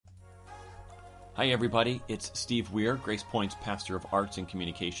Hi, everybody. It's Steve Weir, Grace Point's Pastor of Arts and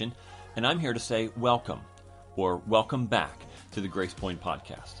Communication, and I'm here to say welcome, or welcome back, to the Grace Point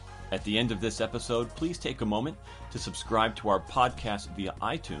Podcast. At the end of this episode, please take a moment to subscribe to our podcast via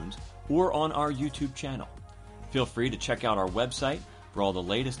iTunes or on our YouTube channel. Feel free to check out our website for all the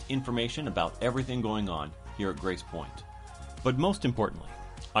latest information about everything going on here at Grace Point. But most importantly,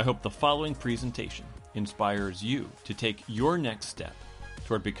 I hope the following presentation inspires you to take your next step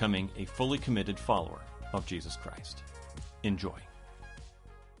toward becoming a fully committed follower of Jesus Christ. Enjoy.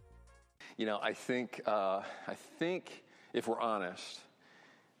 You know, I think if we're honest,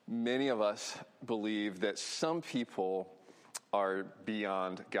 many of us believe that some people are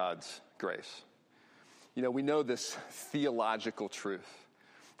beyond God's grace. You know, we know this theological truth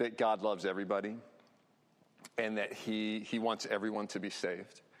that God loves everybody and that He wants everyone to be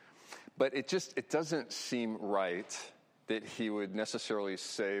saved. But it doesn't seem right that He would necessarily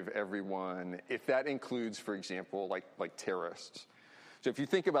save everyone, if that includes, for example, like terrorists. So if you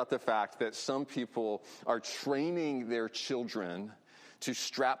think about the fact that some people are training their children to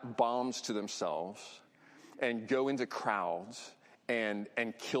strap bombs to themselves and go into crowds and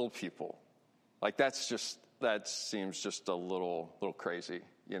kill people, like that seems just a little crazy,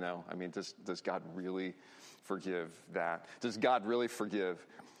 you know? I mean, does God really forgive that? Does God really forgive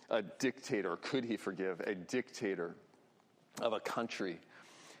a dictator? Could He forgive a dictator of a country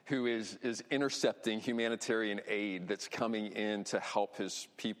who is intercepting humanitarian aid that's coming in to help his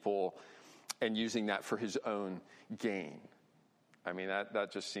people and using that for his own gain? I mean,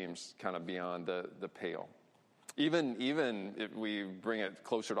 that just seems kind of beyond the pale. Even if we bring it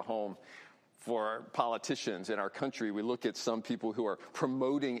closer to home, for politicians in our country, we look at some people who are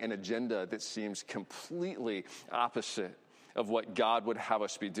promoting an agenda that seems completely opposite of what God would have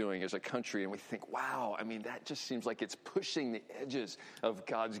us be doing as a country. And we think, wow, I mean, that just seems like it's pushing the edges of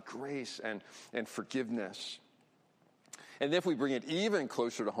God's grace and forgiveness. And if we bring it even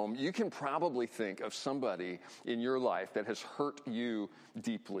closer to home, you can probably think of somebody in your life that has hurt you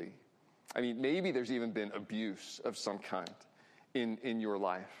deeply. I mean, maybe there's even been abuse of some kind in your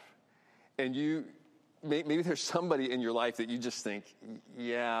life. And maybe there's somebody in your life that you just think,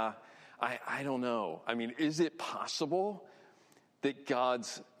 yeah, I don't know. I mean, is it possible that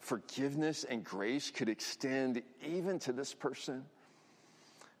God's forgiveness and grace could extend even to this person?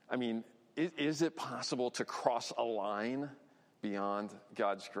 I mean, is it possible to cross a line beyond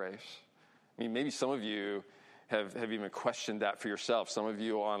God's grace? I mean, maybe some of you have even questioned that for yourself. Some of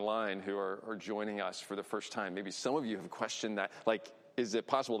you online who are joining us for the first time, maybe some of you have questioned that, like, is it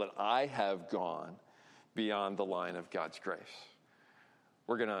possible that I have gone beyond the line of God's grace?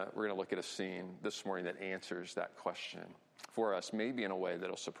 We're gonna look at a scene this morning that answers that question for us, maybe in a way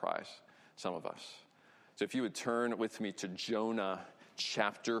that'll surprise some of us. So if you would turn with me to Jonah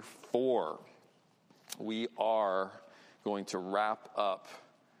chapter 4, we are going to wrap up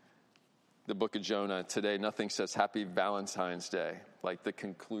the book of Jonah today. Nothing says Happy Valentine's Day like the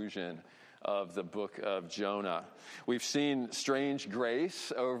conclusion of the book of Jonah. We've seen strange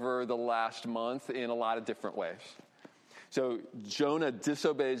grace over the last month in a lot of different ways. So Jonah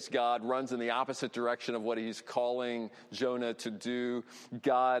disobeys God, runs in the opposite direction of what He's calling Jonah to do.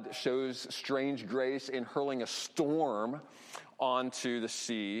 God shows strange grace in hurling a storm onto the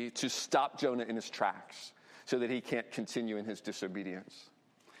sea to stop Jonah in his tracks so that he can't continue in his disobedience.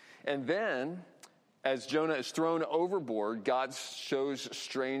 And then, as Jonah is thrown overboard, God shows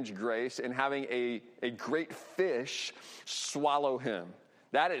strange grace in having a great fish swallow him.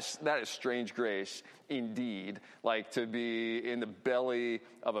 That is strange grace indeed, like to be in the belly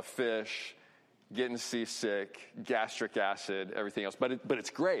of a fish, getting seasick, gastric acid, everything else. But it's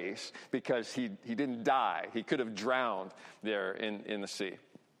grace because he didn't die. He could have drowned there in the sea.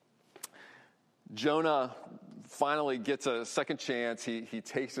 Jonah finally gets a second chance. He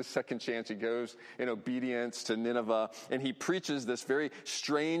takes a second chance. He goes in obedience to Nineveh, and he preaches this very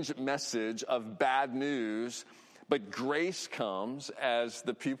strange message of bad news. But grace comes as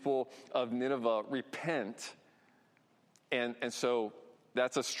the people of Nineveh repent. And so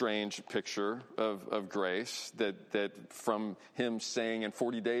that's a strange picture of grace, that from him saying in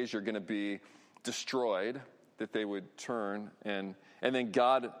 40 days you're going to be destroyed, that they would turn. And then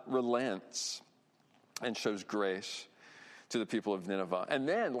God relents and shows grace to the people of Nineveh. And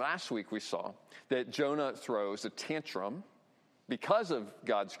then last week we saw that Jonah throws a tantrum because of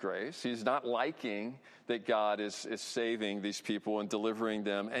God's grace. He's not liking that God is saving these people and delivering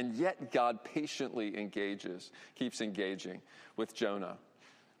them, and yet God patiently keeps engaging with Jonah.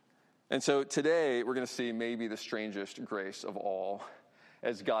 And so today we're going to see maybe the strangest grace of all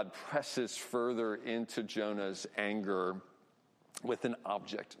as God presses further into Jonah's anger with an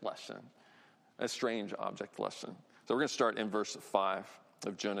object lesson. a strange object lesson. So we're going to start in verse 5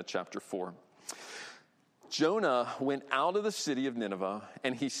 of Jonah chapter 4. Jonah went out of the city of Nineveh,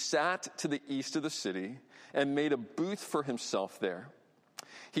 and he sat to the east of the city and made a booth for himself there.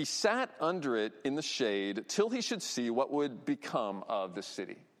 He sat under it in the shade till he should see what would become of the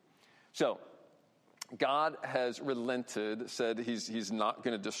city. So God has relented, said he's not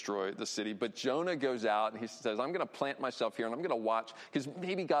going to destroy the city. But Jonah goes out and he says, I'm going to plant myself here and I'm going to watch, because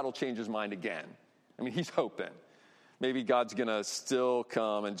maybe God will change his mind again. I mean, he's hoping. Maybe God's going to still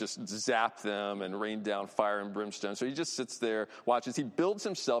come and just zap them and rain down fire and brimstone. So he just sits there, watches. He builds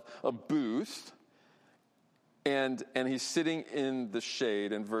himself a booth, and he's sitting in the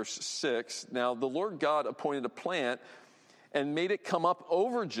shade in verse 6. Now, the Lord God appointed a plant and made it come up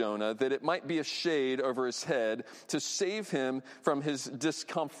over Jonah, that it might be a shade over his head to save him from his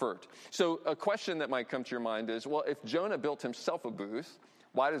discomfort. So a question that might come to your mind is, well, if Jonah built himself a booth,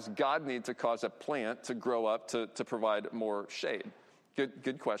 why does God need to cause a plant to grow up to provide more shade?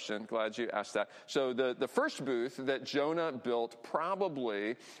 Good question. Glad you asked that. So the first booth that Jonah built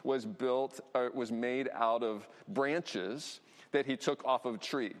probably was made out of branches that he took off of a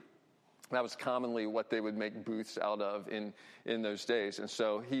tree. That was commonly what they would make booths out of in those days. And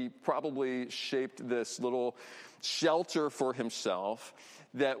so he probably shaped this little shelter for himself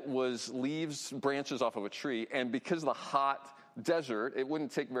that was branches off of a tree. And because of the hot desert, it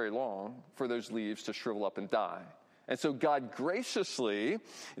wouldn't take very long for those leaves to shrivel up and die. And so God graciously,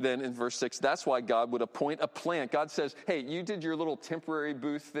 then in verse 6, that's why God would appoint a plant. God says, hey, you did your little temporary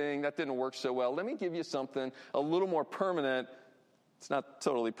booth thing. That didn't work so well. Let me give you something a little more permanent. It's not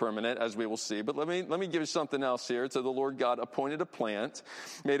totally permanent, as we will see, but let me give you something else here. So the Lord God appointed a plant,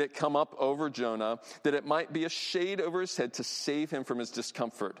 made it come up over Jonah, that it might be a shade over his head to save him from his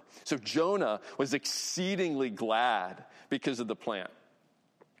discomfort. So Jonah was exceedingly glad because of the plant.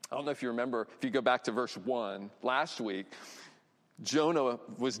 I don't know if you remember, if you go back to verse 1 last week, Jonah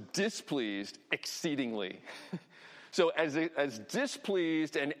was displeased exceedingly. So as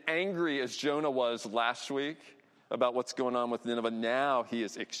displeased and angry as Jonah was last week about what's going on with Nineveh, now he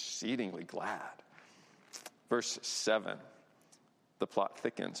is exceedingly glad. Verse 7, the plot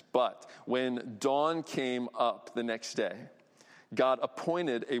thickens. But when dawn came up the next day, God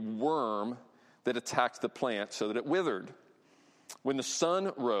appointed a worm that attacked the plant so that it withered. When the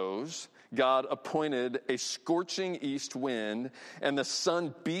sun rose, God appointed a scorching east wind, and the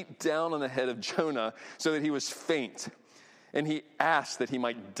sun beat down on the head of Jonah so that he was faint. And he asked that he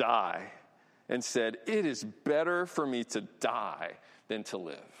might die, and said, it is better for me to die than to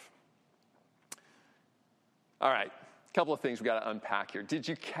live. All right, a couple of things we got to unpack here. Did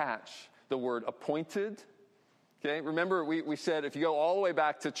you catch the word appointed? Okay, remember we said if you go all the way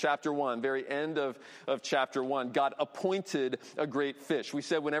back to chapter 1, very end of chapter 1, God appointed a great fish. We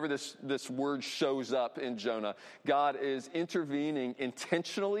said whenever this word shows up in Jonah, God is intervening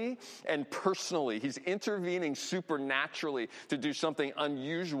intentionally and personally. He's intervening supernaturally to do something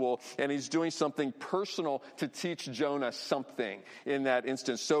unusual, and he's doing something personal to teach Jonah something in that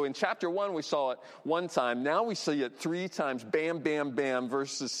instance. So in chapter 1, we saw it one time. Now we see it 3 times. Bam, bam, bam.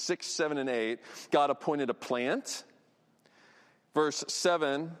 Verses 6, 7, and 8. God appointed a plant. Verse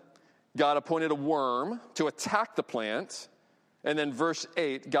 7, God appointed a worm to attack the plant. And then verse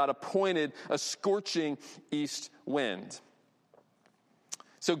 8, God appointed a scorching east wind.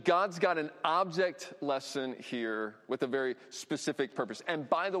 So God's got an object lesson here with a very specific purpose. And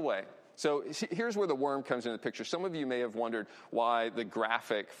by the way, so here's where the worm comes into the picture. Some of you may have wondered why the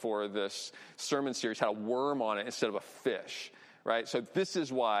graphic for this sermon series had a worm on it instead of a fish. Right? So this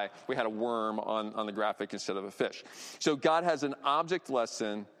is why we had a worm on the graphic instead of a fish. So God has an object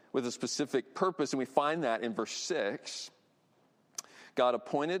lesson with a specific purpose, and we find that in verse 6. God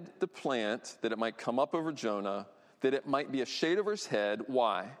appointed the plant that it might come up over Jonah, that it might be a shade over his head.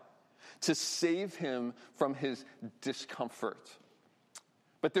 Why? To save him from his discomfort.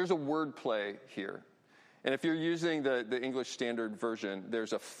 But there's a word play here. And if you're using the English Standard Version,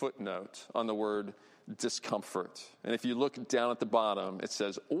 there's a footnote on the word discomfort. And if you look down at the bottom, it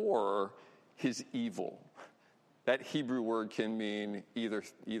says, or his evil. That Hebrew word can mean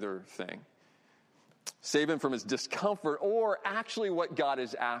either thing. Save him from his discomfort, or actually what God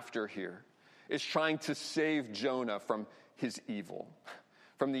is after here is trying to save Jonah from his evil.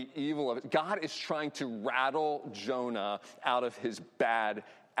 From the evil of it. God is trying to rattle Jonah out of his bad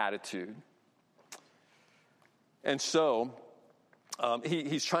attitude. And so,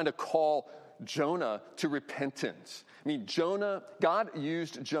 he's trying to call Jonah to repentance. I mean, God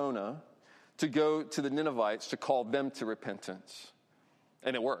used Jonah to go to the Ninevites to call them to repentance.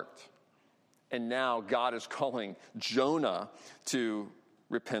 And it worked. And now God is calling Jonah to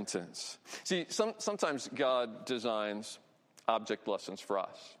repentance. See, sometimes God designs object lessons for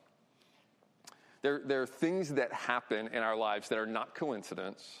us. There are things that happen in our lives that are not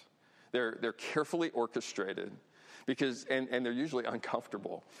coincidence. They're carefully orchestrated because, and they're usually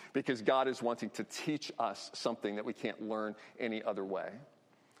uncomfortable because God is wanting to teach us something that we can't learn any other way.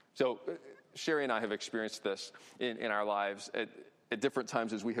 So Sherry and I have experienced this in our lives at different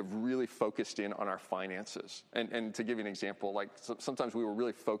times as we have really focused in on our finances. And to give you an example, like sometimes we will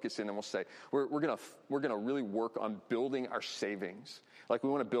really focus in and we'll say, we're gonna really work on building our savings. Like we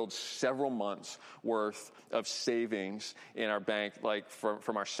want to build several months worth of savings in our bank, like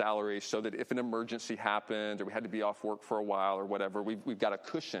from our salary, so that if an emergency happened or we had to be off work for a while or whatever, we've got a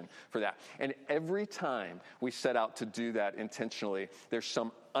cushion for that. And every time we set out to do that intentionally, there's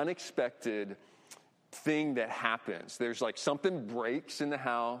some unexpected thing that happens. There's like something breaks in the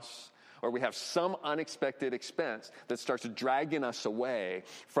house, or we have some unexpected expense that starts dragging us away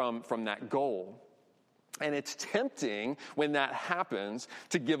from that goal. And it's tempting when that happens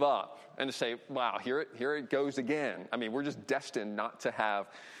to give up and to say, wow, here it goes again. I mean, we're just destined not to have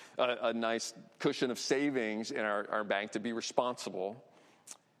a nice cushion of savings in our bank to be responsible.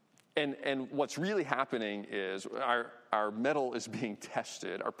 And what's really happening is our mettle is being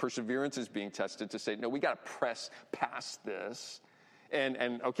tested. Our perseverance is being tested to say, no, we got to press past this.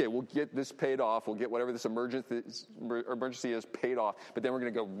 And okay, we'll get this paid off. We'll get whatever this emergency is paid off. But then we're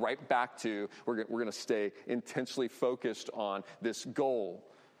going to go right back to, we're going to stay intensely focused on this goal.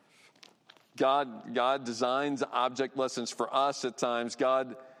 God designs object lessons for us at times.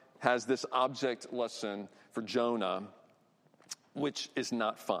 God has this object lesson for Jonah, which is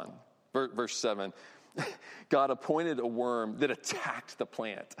not fun. Verse 7, God appointed a worm that attacked the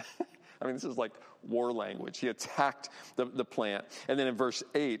plant. I mean, this is like war language. He attacked the plant. And then in verse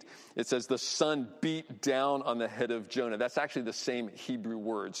 8, it says, the sun beat down on the head of Jonah. That's actually the same Hebrew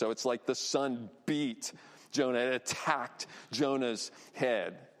word. So it's like the sun beat Jonah. It attacked Jonah's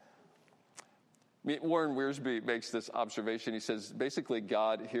head. Warren Wiersbe makes this observation. He says, basically,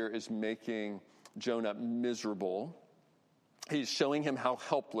 God here is making Jonah miserable. He's showing him how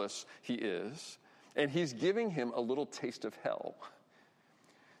helpless he is. And he's giving him a little taste of hell.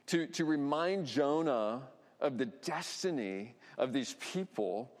 To remind Jonah of the destiny of these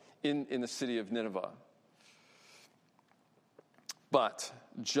people in the city of Nineveh. But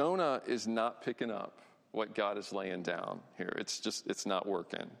Jonah is not picking up what God is laying down here. It's not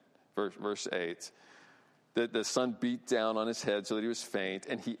working. Verse 8, the sun beat down on his head so that he was faint,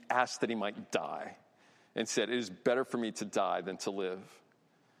 and he asked that he might die and said, it is better for me to die than to live.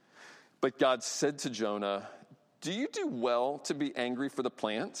 But God said to Jonah, do you do well to be angry for the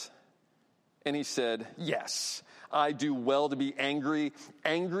plant? And he said, yes, I do well to be angry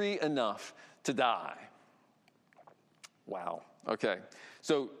enough to die. Wow. Okay.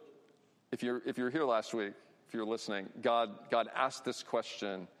 So if you're here last week, if you're listening, God asked this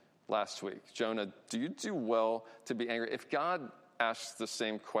question last week. Jonah, do you do well to be angry? If God asked the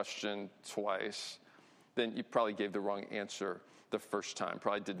same question twice, then you probably gave the wrong answer the first time.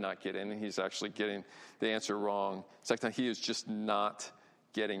 Probably did not get in, and he's actually getting the answer wrong. Second time, he is just not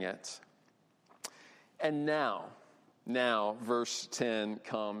getting it. And now, verse 10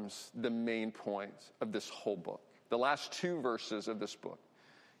 comes the main point of this whole book. The last two verses of this book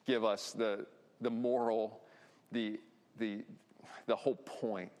give us the moral, the whole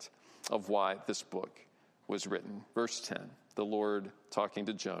point of why this book was written. Verse 10. The Lord talking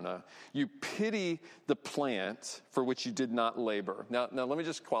to Jonah, you pity the plant for which you did not labor. Now let me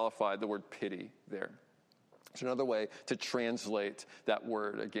just qualify the word pity there. It's another way to translate that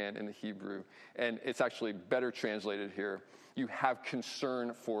word again in the Hebrew. And it's actually better translated here. You have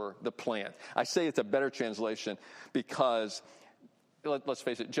concern for the plant. I say it's a better translation because, let's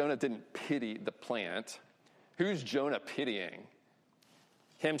face it, Jonah didn't pity the plant. Who's Jonah pitying?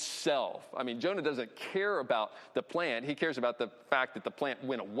 Himself. I mean, Jonah doesn't care about the plant. He cares about the fact that the plant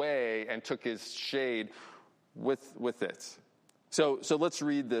went away and took his shade with it. So let's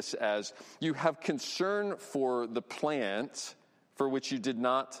read this as, you have concern for the plant for which you did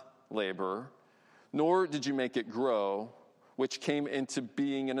not labor, nor did you make it grow, which came into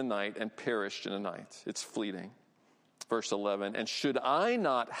being in a night and perished in a night. It's fleeting. Verse 11, and should I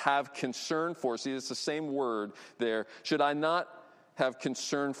not have concern for, see, it's the same word there, should I not have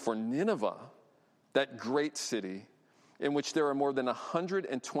concern for Nineveh, that great city, in which there are more than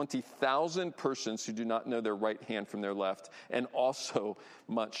 120,000 persons who do not know their right hand from their left, and also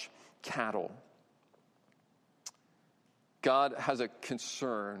much cattle. God has a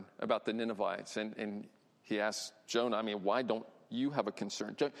concern about the Ninevites, and he asks Jonah, I mean, why don't you have a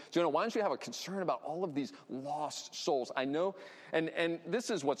concern. Jonah, why don't you have a concern about all of these lost souls? I know, and this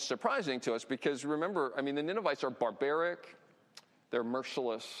is what's surprising to us because remember, I mean, the Ninevites are barbaric, they're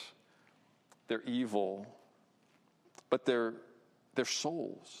merciless, they're evil, but they're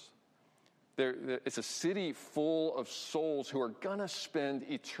souls. It's a city full of souls who are going to spend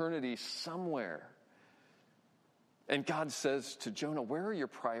eternity somewhere. And God says to Jonah, where are your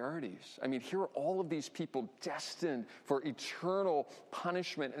priorities? I mean, here are all of these people destined for eternal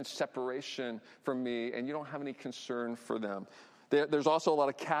punishment and separation from me, and you don't have any concern for them. There's also a lot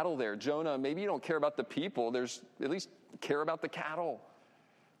of cattle there. Jonah, maybe you don't care about the people. There's at least care about the cattle.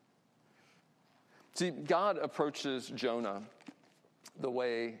 See, God approaches Jonah the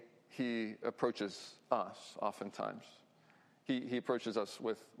way he approaches us oftentimes. He approaches us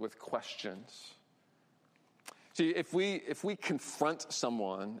with questions. See, if we confront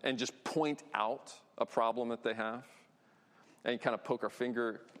someone and just point out a problem that they have and kind of poke our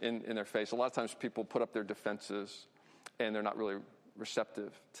finger in their face, a lot of times people put up their defenses and they're not really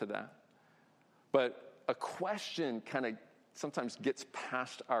receptive to that. But a question kind of sometimes gets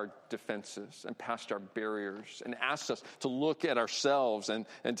past our defenses and past our barriers and asks us to look at ourselves and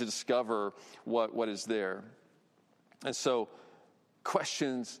to discover what is there. And so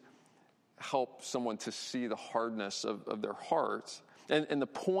questions help someone to see the hardness of their hearts. And the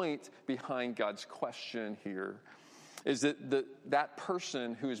point behind God's question here is that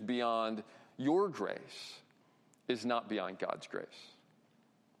person who is beyond your grace is not beyond God's grace.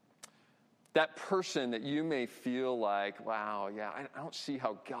 That person that you may feel like, wow, yeah, I don't see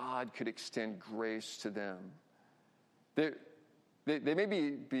how God could extend grace to them. They may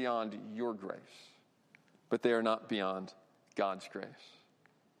be beyond your grace, but they are not beyond God's grace.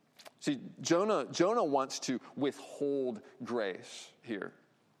 See, Jonah wants to withhold grace here.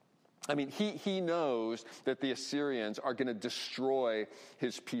 I mean, he knows that the Assyrians are going to destroy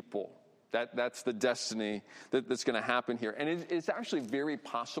his people. That's the destiny that's going to happen here. And it's actually very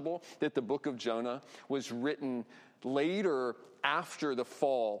possible that the book of Jonah was written later after the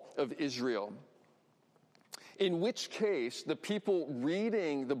fall of Israel. In which case, the people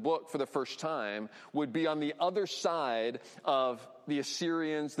reading the book for the first time would be on the other side of the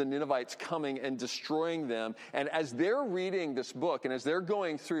Assyrians, the Ninevites coming and destroying them. And as they're reading this book and as they're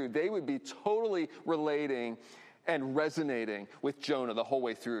going through, they would be totally relating and resonating with Jonah the whole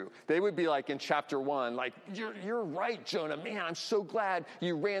way through. They would be like in chapter 1, like, you're right, Jonah. Man, I'm so glad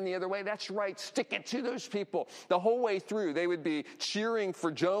you ran the other way. That's right. Stick it to those people. The whole way through, they would be cheering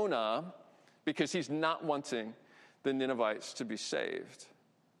for Jonah because he's not wanting the Ninevites to be saved.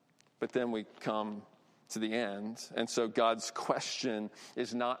 But then we come to the end. And so God's question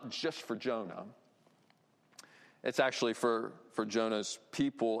is not just for Jonah. It's actually for Jonah's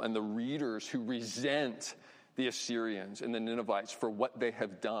people and the readers who resent the Assyrians and the Ninevites for what they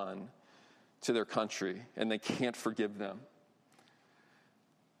have done to their country, and they can't forgive them.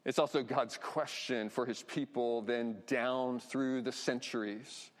 It's also God's question for his people then down through the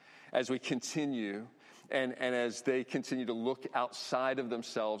centuries as we continue and as they continue to look outside of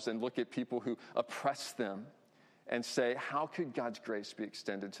themselves and look at people who oppress them and say, how could God's grace be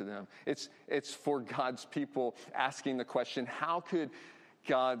extended to them? It's for God's people asking the question, how could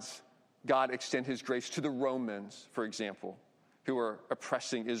God extend his grace to the Romans, for example, who are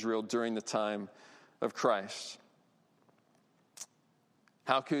oppressing Israel during the time of Christ?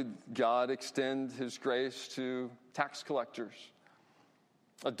 How could God extend his grace to tax collectors,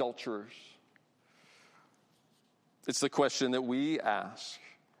 adulterers? It's the question that we ask.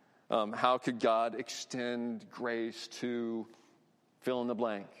 How could God extend grace to fill in the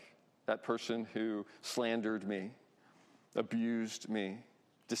blank? That person who slandered me, abused me,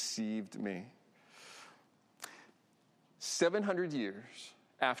 deceived me. 700 years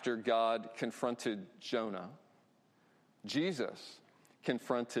after God confronted Jonah, Jesus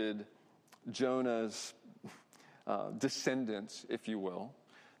confronted Jonah's descendants, if you will,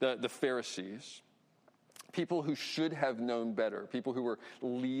 the Pharisees, people who should have known better, people who were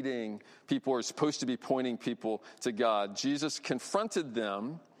leading, people who are supposed to be pointing people to God. Jesus confronted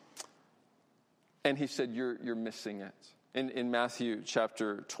them, and he said, you're missing it. In Matthew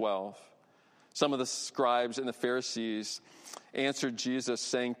chapter 12, some of the scribes and the Pharisees answered Jesus,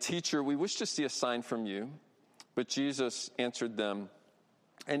 saying, "Teacher, we wish to see a sign from you." But Jesus answered them,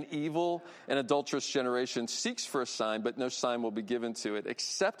 "An evil and adulterous generation seeks for a sign, but no sign will be given to it,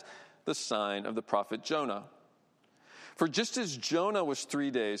 except the sign of the prophet Jonah. For just as Jonah was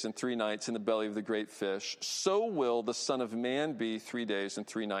 3 days and 3 nights in the belly of the great fish, so will the Son of Man be 3 days and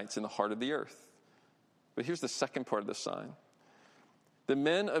 3 nights in the heart of the earth." But here's the second part of the sign. The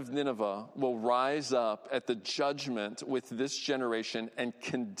men of Nineveh will rise up at the judgment with this generation and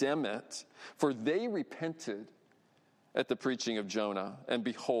condemn it, for they repented at the preaching of Jonah, and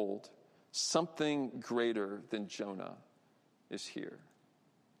behold, something greater than Jonah is here.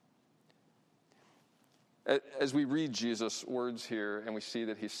 As we read Jesus' words here and we see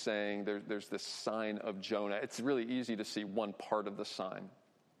that he's saying there's this sign of Jonah, it's really easy to see one part of the sign.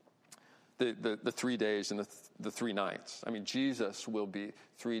 The 3 days and the 3 nights. I mean, Jesus will be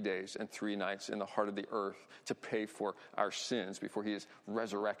 3 days and 3 nights in the heart of the earth to pay for our sins before he is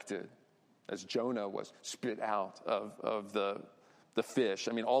resurrected, as Jonah was spit out of the fish.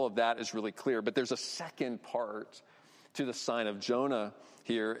 I mean, all of that is really clear. But there's a second part to the sign of Jonah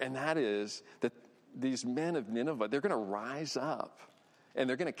here, and that is that these men of Nineveh, they're going to rise up. And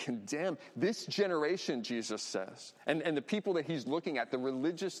they're going to condemn this generation, Jesus says. And the people that he's looking at, the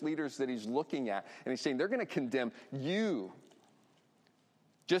religious leaders that he's looking at. And he's saying they're going to condemn you.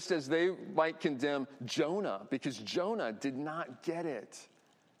 Just as they might condemn Jonah, because Jonah did not get it.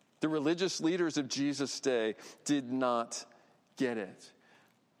 The religious leaders of Jesus' day did not get it.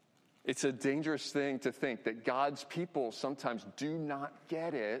 It's a dangerous thing to think that God's people sometimes do not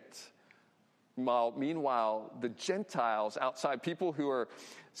get it. Meanwhile, the Gentiles outside, people who are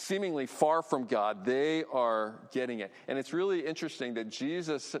seemingly far from God, they are getting it. And it's really interesting that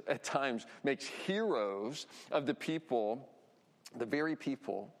Jesus at times makes heroes of the people, the very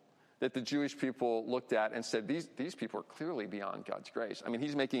people that the Jewish people looked at and said, these people are clearly beyond God's grace. I mean,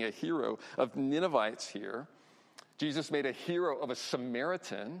 he's making a hero of Ninevites here. Jesus made a hero of a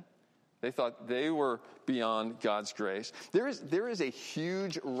Samaritan. They thought they were beyond God's grace. There is a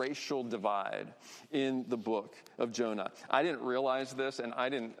huge racial divide in the book of Jonah. I didn't realize this, and I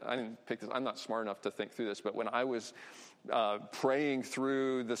didn't pick this. I'm not smart enough to think through this, but when I was praying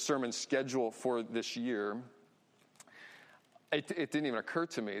through the sermon schedule for this year, it didn't even occur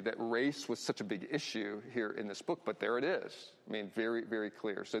to me that race was such a big issue here in this book, but there it is. I mean, very, very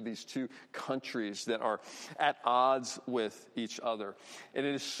clear. So these two countries that are at odds with each other. And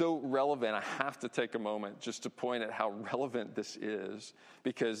it is so relevant. I have to take a moment just to point at how relevant this is,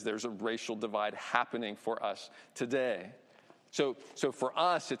 because there's a racial divide happening for us today. So for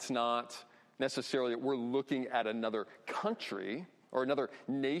us, it's not necessarily that we're looking at another country or another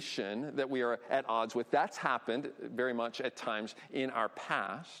nation that we are at odds with. That's happened very much at times in our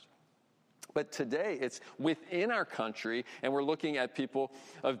past. But today, it's within our country, and we're looking at people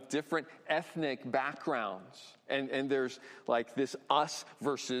of different ethnic backgrounds. And there's like this us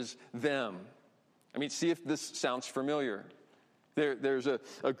versus them. I mean, see if this sounds familiar. There's a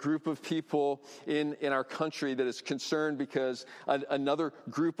group of people in our country that is concerned because another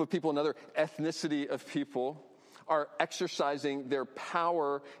group of people, another ethnicity of people, are exercising their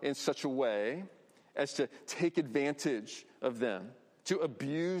power in such a way as to take advantage of them, to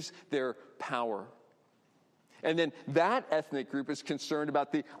abuse their power. And then that ethnic group is concerned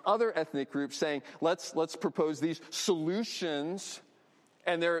about the other ethnic group saying, let's propose these solutions,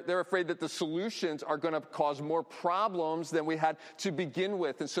 and they're afraid that the solutions are going to cause more problems than we had to begin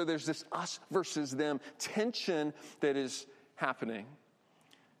with. And so there's this us versus them tension that is happening.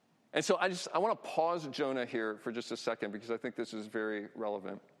 And so I want to pause Jonah here for just a second, because I think this is very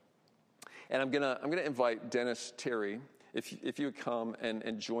relevant. And I'm gonna invite Dennis Terry, if you would come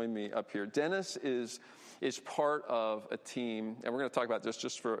and join me up here. Dennis is part of a team, and we're going to talk about this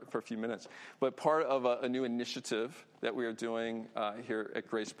just for a few minutes, but part of a new initiative that we are doing here at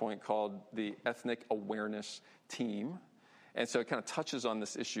Grace Point called the Ethnic Awareness Team. And so it kind of touches on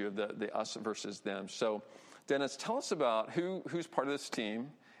this issue of the us versus them. So Dennis, tell us about who's part of this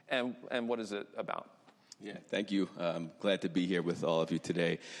team, and what is it about? Yeah, thank you. I'm glad to be here with all of you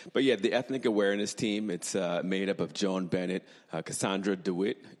today. But yeah, the Ethnic Awareness Team, it's made up of Joan Bennett, Cassandra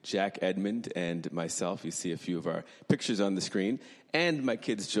DeWitt, Jack Edmond, and myself. You see a few of our pictures on the screen. And my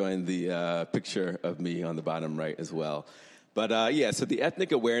kids joined the picture of me on the bottom right as well. But so the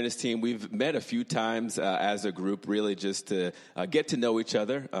Ethnic Awareness Team, we've met a few times as a group, really just to get to know each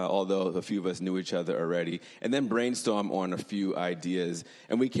other, although a few of us knew each other already, and then brainstorm on a few ideas.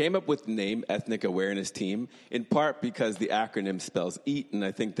 And we came up with the name Ethnic Awareness Team, in part because the acronym spells eat, and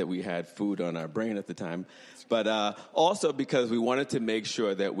I think that we had food on our brain at the time, but also because we wanted to make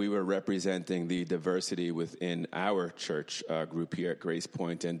sure that we were representing the diversity within our church group here at Grace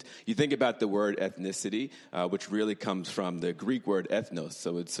Point. And you think about the word ethnicity, which really comes from the Greek word ethnos.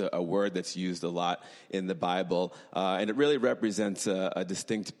 So it's a word that's used a lot in the Bible, and it really represents a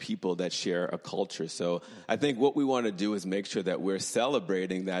distinct people that share a culture. So I think what we want to do is make sure that we're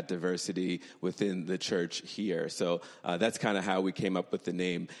celebrating that diversity within the church here. So that's kind of how we came up with the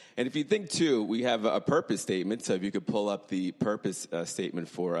name. And if you think, too, we have a purpose statement. So if you could pull up the purpose statement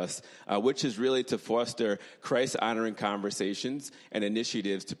for us, which is really to foster Christ-honoring conversations and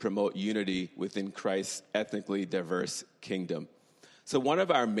initiatives to promote unity within Christ's ethnically diverse kingdom. So one of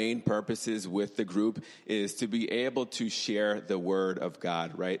our main purposes with the group is to be able to share the word of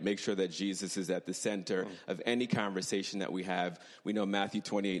God, right? Make sure that Jesus is at the center of any conversation that we have. We know Matthew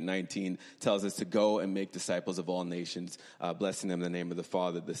 28:19 tells us to go and make disciples of all nations, blessing them in the name of the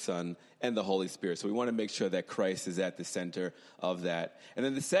Father, the Son, and the Holy Spirit. So we want to make sure that Christ is at the center of that. And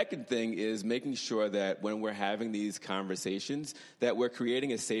then the second thing is making sure that when we're having these conversations, that we're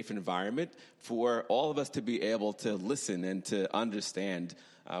creating a safe environment for all of us to be able to listen and to understand.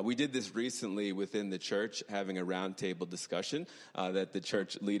 We did this recently within the church, having a roundtable discussion that the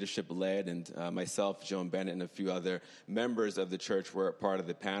church leadership led, and myself, Joan Bennett, and a few other members of the church were a part of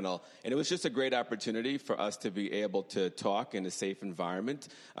the panel. And it was just a great opportunity for us to be able to talk in a safe environment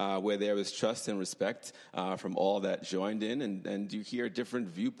where there was trust and respect from all that joined in, and you hear different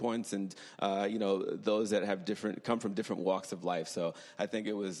viewpoints and those that have come from different walks of life. So I think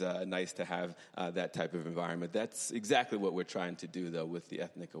it was nice to have that type of environment. That's exactly what we're trying to do, though, with the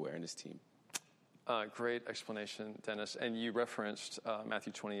Ethnic Awareness team. Great explanation, Dennis. And you referenced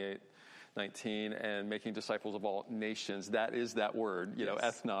Matthew 28:19 and making disciples of all nations. That is that word,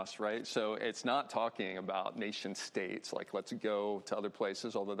 ethnos, right? So it's not talking about nation states, like let's go to other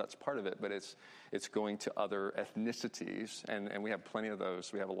places, although that's part of it, but it's going to other ethnicities, and we have plenty of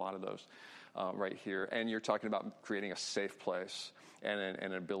those. We have a lot of those right here. And you're talking about creating a safe place and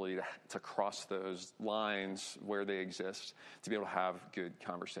an ability to cross those lines where they exist, to be able to have good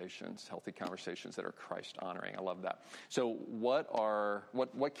conversations, healthy conversations that are Christ-honoring. I love that. So what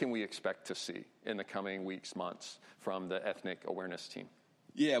can we expect to see in the coming weeks, months from the Ethnic Awareness team?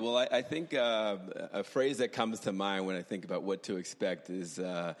 Yeah, well, I think a phrase that comes to mind when I think about what to expect is,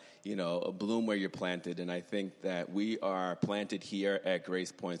 bloom where you're planted. And I think that we are planted here at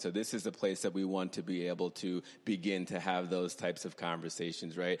Grace Point. So this is a place that we want to be able to begin to have those types of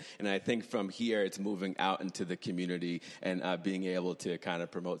conversations, right? And I think from here, it's moving out into the community and being able to kind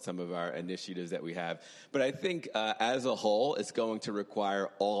of promote some of our initiatives that we have. But I think as a whole, it's going to require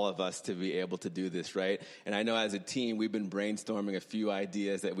all of us to be able to do this, right? And I know as a team, we've been brainstorming a few ideas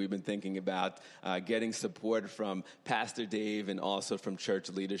that we've been thinking about, getting support from Pastor Dave and also from church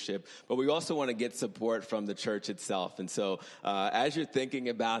leadership. But we also want to get support from the church itself. And so as you're thinking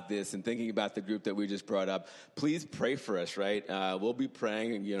about this and thinking about the group that we just brought up, please pray for us, right? We'll be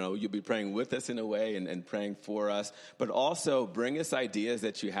praying, you'll be praying with us in a way and praying for us. But also bring us ideas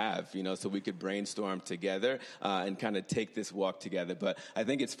that you have, so we could brainstorm together and kind of take this walk together. But I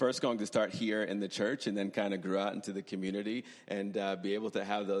think it's first going to start here in the church and then kind of grow out into the community and be able to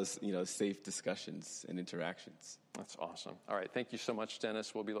have those, safe discussions and interactions. That's awesome. All right. Thank you so much,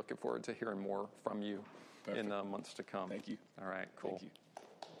 Dennis. We'll be looking forward to hearing more from you in the months to come. Thank you. All right. Cool. Thank you.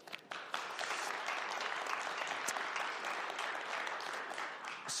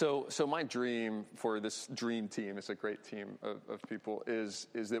 So my dream for this dream team, it's a great team of people, is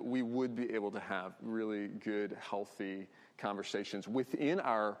that we would be able to have really good, healthy conversations within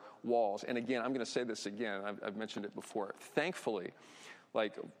our walls. And again, I'm going to say this again. I've mentioned it before. Thankfully,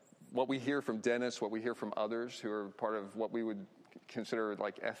 like what we hear from Dennis, what we hear from others who are part of what we would consider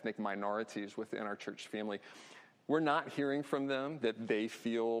like ethnic minorities within our church family, we're not hearing from them that they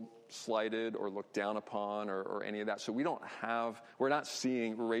feel slighted or looked down upon or any of that. So we're not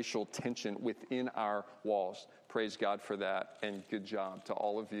seeing racial tension within our walls. Praise God for that, and good job to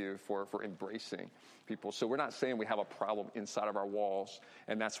all of you for embracing people. So we're not saying we have a problem inside of our walls,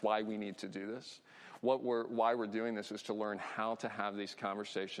 and that's why we need to do this. Why we're doing this is to learn how to have these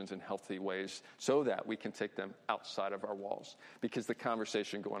conversations in healthy ways so that we can take them outside of our walls. Because the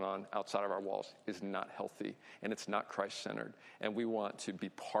conversation going on outside of our walls is not healthy, and it's not Christ-centered. And we want to be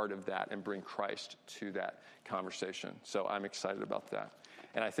part of that and bring Christ to that conversation. So I'm excited about that.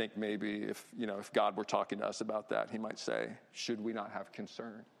 And I think maybe if God were talking to us about that, he might say, should we not have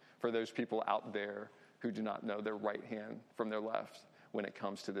concern for those people out there who do not know their right hand from their left when it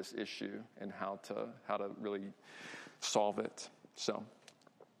comes to this issue and how to really solve it. So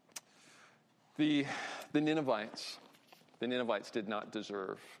the Ninevites did not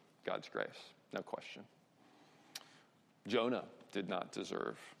deserve God's grace, no question. Jonah did not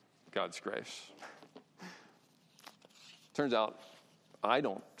deserve God's grace. Turns out I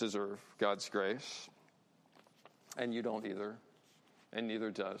don't deserve God's grace. And you don't either. And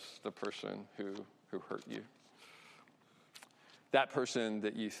neither does the person who hurt you. That person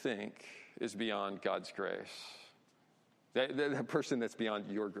that you think is beyond God's grace, that person that's beyond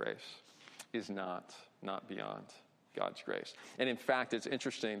your grace is not beyond God's grace. And in fact, it's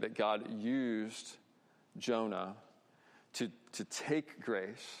interesting that God used Jonah to take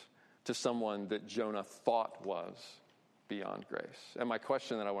grace to someone that Jonah thought was beyond grace. And my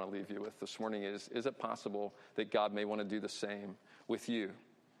question that I want to leave you with this morning is it possible that God may want to do the same with you?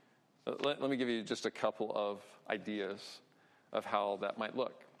 Let me give you just a couple of ideas of how that might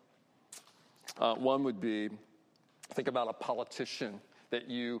look. One would be, think about a politician that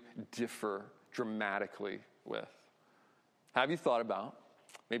you differ dramatically with. Have you thought about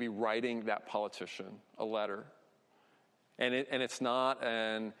maybe writing that politician a letter? And it's not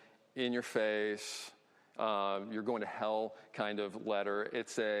an in-your-face, you're going to hell kind of letter.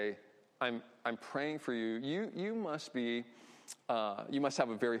 It's I'm praying for you. You must be, you must have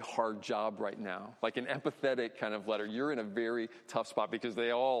a very hard job right now, like an empathetic kind of letter. You're in a very tough spot, because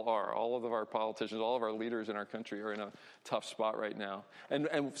they all are. All of our politicians, all of our leaders in our country are in a tough spot right now.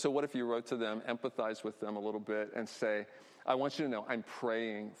 And so what if you wrote to them, empathize with them a little bit, and say, I want you to know I'm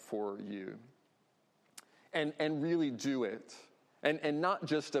praying for you. And really do it. And not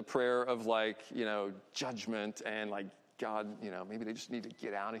just a prayer of judgment and God, maybe they just need to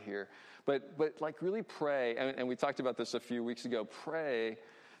get out of here. But really pray, and we talked about this a few weeks ago, pray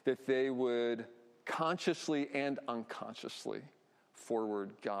that they would consciously and unconsciously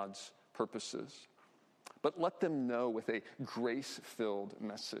forward God's purposes. But let them know with a grace-filled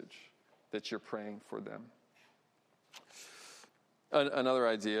message that you're praying for them. Another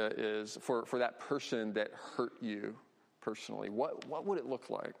idea is for that person that hurt you personally, what would it look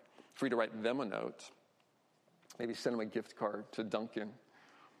like for you to write them a note? Maybe send them a gift card to Dunkin'.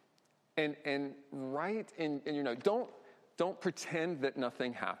 And write in your note, don't pretend that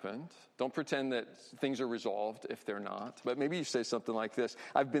nothing happened. Don't pretend that things are resolved if they're not. But maybe you say something like this: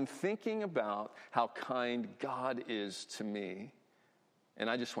 I've been thinking about how kind God is to me, and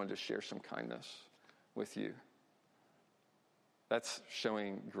I just wanted to share some kindness with you. That's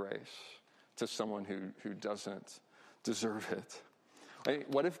showing grace to someone who doesn't deserve it. Right?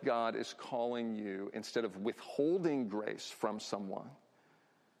 What if God is calling you, instead of withholding grace from someone,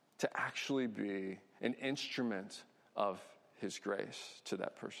 to actually be an instrument of his grace to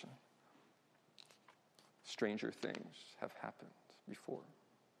that person? Stranger things have happened before.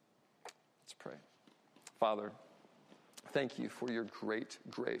 Let's pray. Father, thank you for your great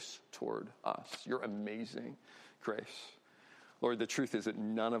grace toward us, your amazing grace. Lord, the truth is that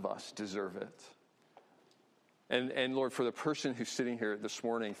none of us deserve it. And Lord, for the person who's sitting here this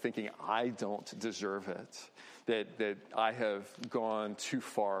morning thinking, I don't deserve it, that I have gone too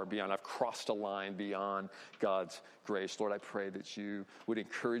far beyond, I've crossed a line beyond God's grace, Lord, I pray that you would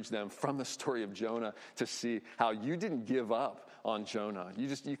encourage them from the story of Jonah to see how you didn't give up on Jonah.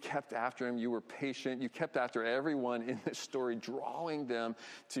 You kept after him. You were patient. You kept after everyone in this story, drawing them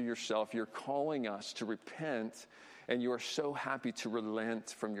to yourself. You're calling us to repent, and you are so happy to relent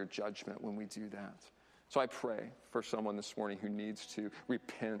from your judgment when we do that. So I pray for someone this morning who needs to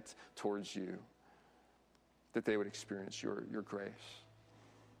repent towards you, that they would experience your grace.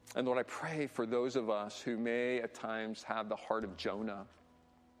 And Lord, I pray for those of us who may at times have the heart of Jonah,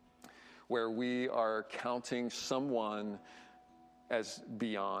 where we are counting someone as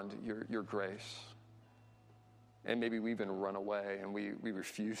beyond your grace. And maybe we even run away and we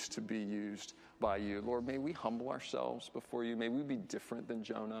refuse to be used by you. Lord, may we humble ourselves before you. May we be different than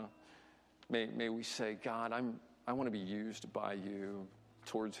Jonah. May we say, God, I want to be used by you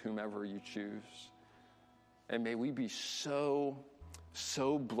towards whomever you choose. And may we be so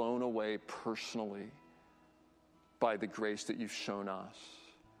blown away personally by the grace that you've shown us,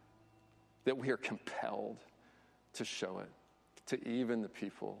 that we are compelled to show it to even the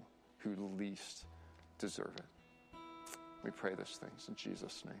people who least deserve it. We pray these things in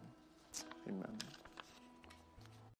Jesus' name. Amen.